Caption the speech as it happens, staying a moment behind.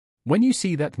When you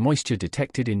see that moisture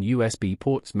detected in USB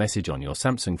ports message on your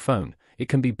Samsung phone, it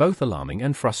can be both alarming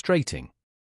and frustrating.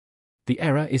 The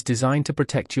error is designed to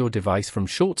protect your device from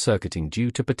short-circuiting due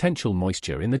to potential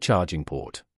moisture in the charging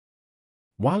port.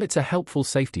 While it's a helpful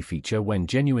safety feature when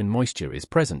genuine moisture is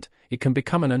present, it can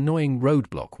become an annoying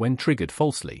roadblock when triggered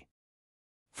falsely.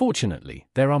 Fortunately,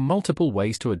 there are multiple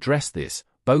ways to address this,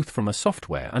 both from a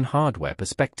software and hardware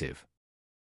perspective.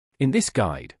 In this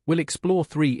guide, we'll explore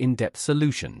 3 in-depth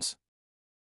solutions.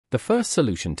 The first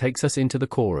solution takes us into the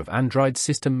core of Android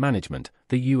system management,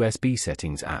 the USB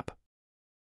settings app.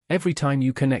 Every time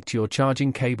you connect your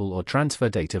charging cable or transfer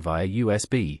data via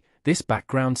USB, this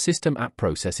background system app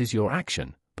processes your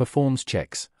action, performs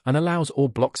checks, and allows or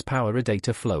blocks power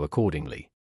data flow accordingly.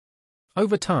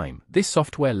 Over time, this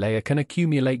software layer can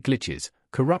accumulate glitches,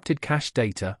 corrupted cache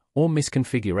data, or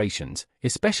misconfigurations,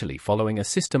 especially following a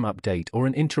system update or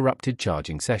an interrupted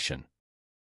charging session.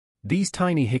 These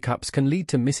tiny hiccups can lead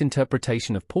to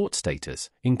misinterpretation of port status,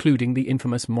 including the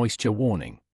infamous moisture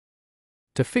warning.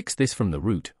 To fix this from the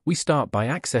root, we start by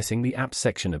accessing the Apps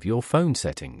section of your phone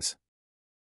settings.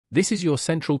 This is your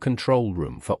central control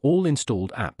room for all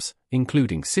installed apps,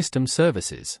 including system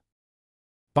services.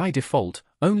 By default,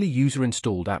 only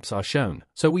user-installed apps are shown,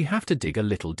 so we have to dig a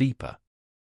little deeper.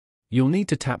 You'll need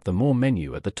to tap the More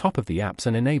menu at the top of the apps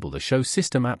and enable the Show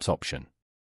System Apps option.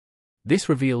 This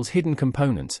reveals hidden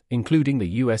components, including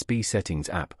the USB Settings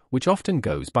app, which often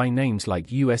goes by names like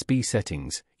USB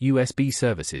Settings, USB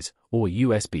Services, or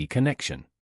USB Connection.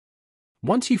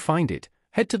 Once you find it,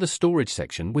 head to the Storage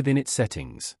section within its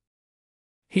settings.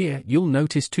 Here, you'll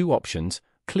notice 2 options,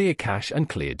 Clear Cache and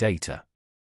Clear Data.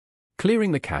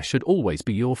 Clearing the cache should always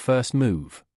be your first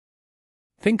move.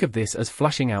 Think of this as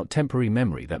flushing out temporary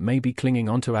memory that may be clinging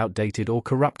onto outdated or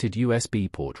corrupted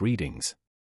USB port readings.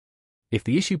 If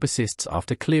the issue persists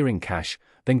after clearing cache,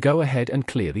 then go ahead and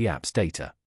clear the app's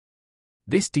data.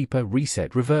 This deeper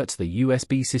reset reverts the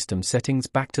USB system settings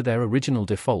back to their original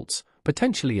defaults,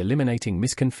 potentially eliminating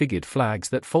misconfigured flags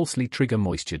that falsely trigger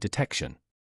moisture detection.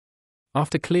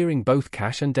 After clearing both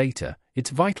cache and data,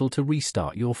 it's vital to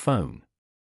restart your phone.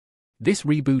 This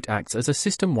reboot acts as a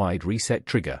system-wide reset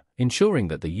trigger, ensuring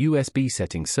that the USB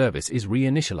settings service is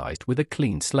reinitialized with a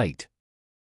clean slate.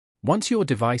 Once your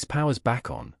device powers back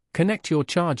on, connect your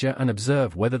charger and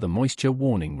observe whether the moisture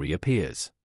warning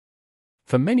reappears.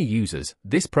 For many users,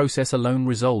 this process alone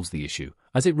resolves the issue,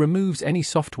 as it removes any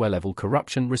software-level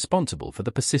corruption responsible for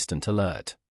the persistent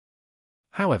alert.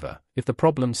 However, if the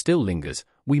problem still lingers,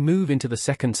 we move into the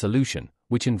second solution,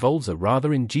 which involves a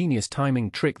rather ingenious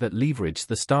timing trick that leverages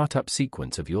the startup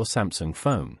sequence of your Samsung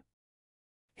phone.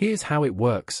 Here's how it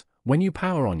works. When you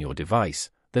power on your device,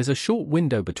 there's a short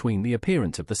window between the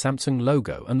appearance of the Samsung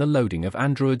logo and the loading of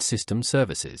Android system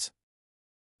services.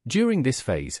 During this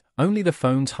phase, only the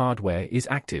phone's hardware is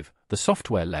active, the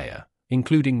software layer,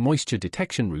 including moisture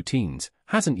detection routines,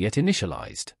 hasn't yet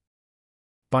initialized.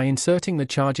 By inserting the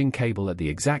charging cable at the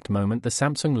exact moment the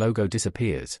Samsung logo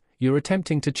disappears, you're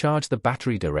attempting to charge the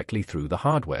battery directly through the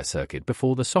hardware circuit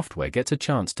before the software gets a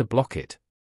chance to block it.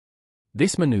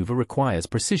 This maneuver requires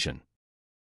precision.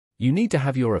 You need to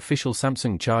have your official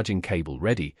Samsung charging cable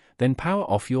ready, then power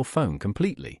off your phone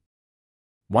completely.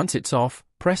 Once it's off,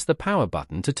 press the power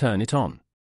button to turn it on.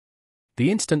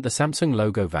 The instant the Samsung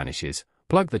logo vanishes,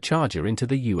 plug the charger into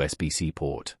the USB-C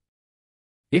port.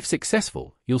 If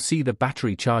successful, you'll see the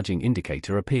battery charging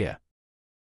indicator appear.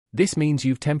 This means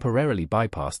you've temporarily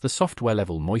bypassed the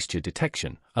software-level moisture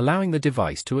detection, allowing the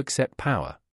device to accept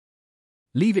power.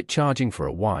 Leave it charging for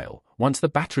a while. Once the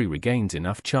battery regains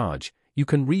enough charge, you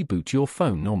can reboot your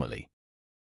phone normally.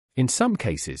 In some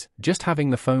cases, just having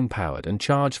the phone powered and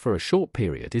charged for a short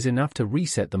period is enough to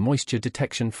reset the moisture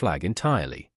detection flag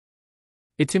entirely.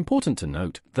 It's important to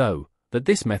note, though, that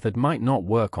this method might not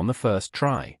work on the first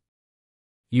try.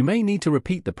 You may need to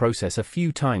repeat the process a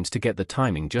few times to get the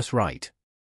timing just right.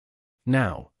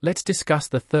 Now, let's discuss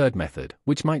the third method,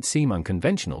 which might seem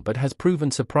unconventional but has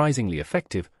proven surprisingly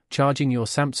effective: charging your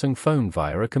Samsung phone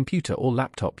via a computer or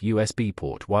laptop USB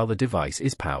port while the device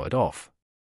is powered off.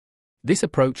 This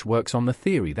approach works on the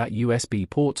theory that USB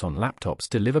ports on laptops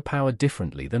deliver power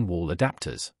differently than wall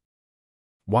adapters.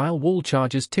 While wall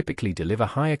chargers typically deliver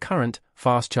higher current,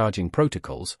 fast charging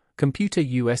protocols, computer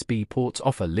USB ports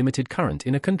offer limited current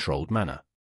in a controlled manner.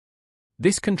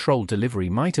 This controlled delivery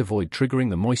might avoid triggering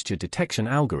the moisture detection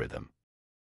algorithm.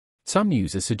 Some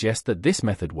users suggest that this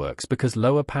method works because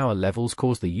lower power levels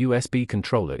cause the USB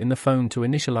controller in the phone to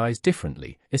initialize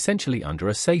differently, essentially under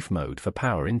a safe mode for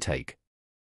power intake.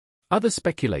 Others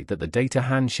speculate that the data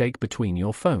handshake between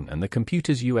your phone and the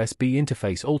computer's USB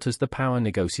interface alters the power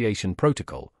negotiation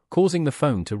protocol, causing the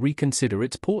phone to reconsider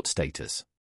its port status.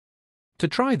 To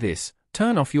try this,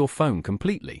 turn off your phone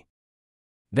completely.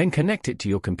 Then connect it to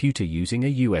your computer using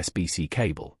a USB-C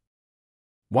cable.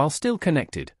 While still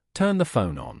connected, turn the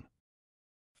phone on.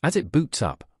 As it boots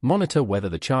up, monitor whether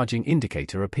the charging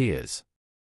indicator appears.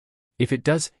 If it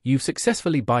does, you've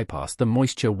successfully bypassed the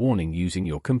moisture warning using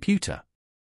your computer.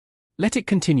 Let it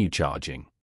continue charging.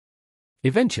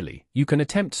 Eventually, you can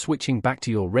attempt switching back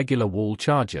to your regular wall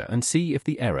charger and see if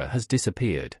the error has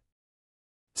disappeared.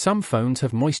 Some phones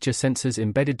have moisture sensors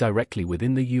embedded directly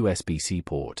within the USB-C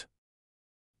port.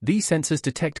 These sensors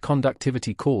detect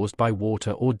conductivity caused by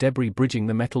water or debris bridging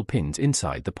the metal pins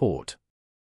inside the port.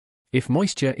 If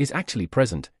moisture is actually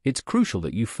present, it's crucial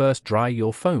that you first dry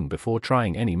your phone before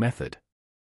trying any method.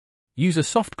 Use a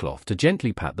soft cloth to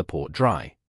gently pat the port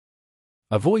dry.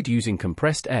 Avoid using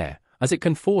compressed air, as it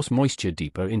can force moisture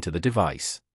deeper into the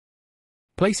device.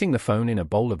 Placing the phone in a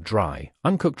bowl of dry,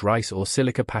 uncooked rice or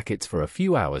silica packets for a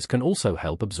few hours can also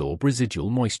help absorb residual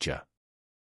moisture.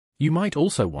 You might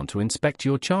also want to inspect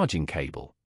your charging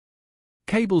cable.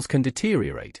 Cables can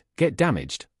deteriorate, get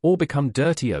damaged, or become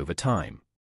dirty over time.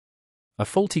 A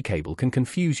faulty cable can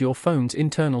confuse your phone's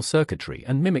internal circuitry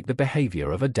and mimic the behavior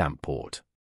of a damp port.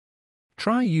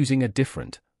 Try using a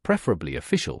different, preferably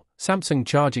official, Samsung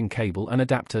charging cable and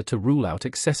adapter to rule out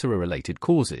accessory-related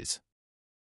causes.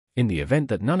 In the event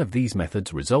that none of these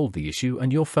methods resolve the issue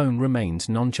and your phone remains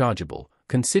non-chargeable,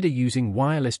 consider using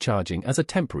wireless charging as a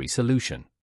temporary solution.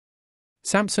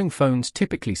 Samsung phones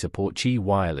typically support Qi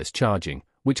wireless charging,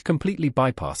 which completely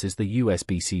bypasses the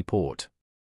USB-C port.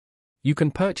 You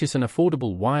can purchase an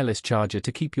affordable wireless charger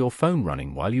to keep your phone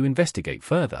running while you investigate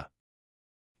further.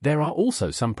 There are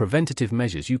also some preventative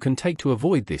measures you can take to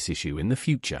avoid this issue in the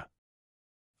future.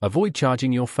 Avoid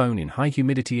charging your phone in high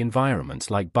humidity environments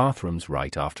like bathrooms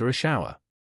right after a shower.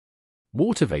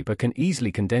 Water vapor can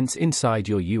easily condense inside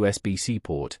your USB-C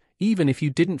port, even if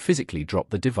you didn't physically drop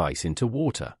the device into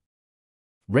water.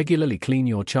 Regularly clean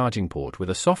your charging port with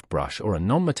a soft brush or a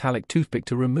non-metallic toothpick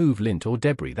to remove lint or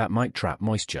debris that might trap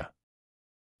moisture.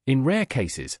 In rare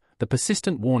cases, the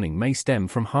persistent warning may stem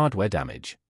from hardware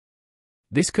damage.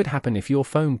 This could happen if your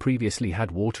phone previously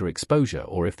had water exposure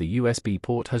or if the USB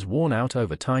port has worn out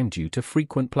over time due to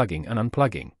frequent plugging and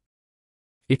unplugging.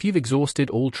 If you've exhausted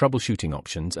all troubleshooting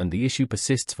options and the issue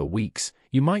persists for weeks,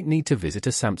 you might need to visit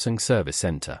a Samsung service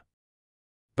center.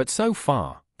 But so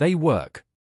far, they work.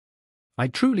 I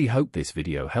truly hope this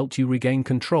video helped you regain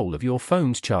control of your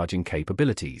phone's charging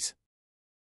capabilities.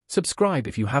 Subscribe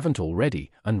if you haven't already,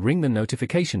 and ring the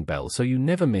notification bell so you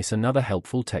never miss another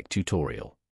helpful tech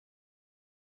tutorial.